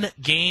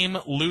 9-game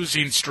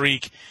losing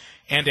streak,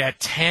 and at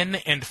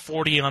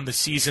 10-40 on the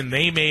season,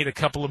 they made a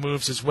couple of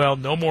moves as well.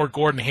 No more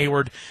Gordon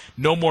Hayward,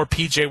 no more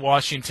P.J.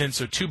 Washington,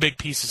 so 2 big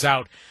pieces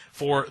out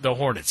for the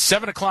Hornets.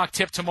 7 o'clock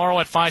tip tomorrow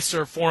at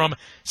Fiserv Forum.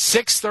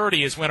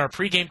 6:30 is when our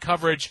pregame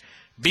coverage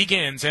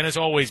begins. And as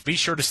always, be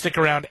sure to stick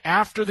around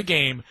after the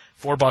game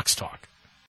for Bucks Talk.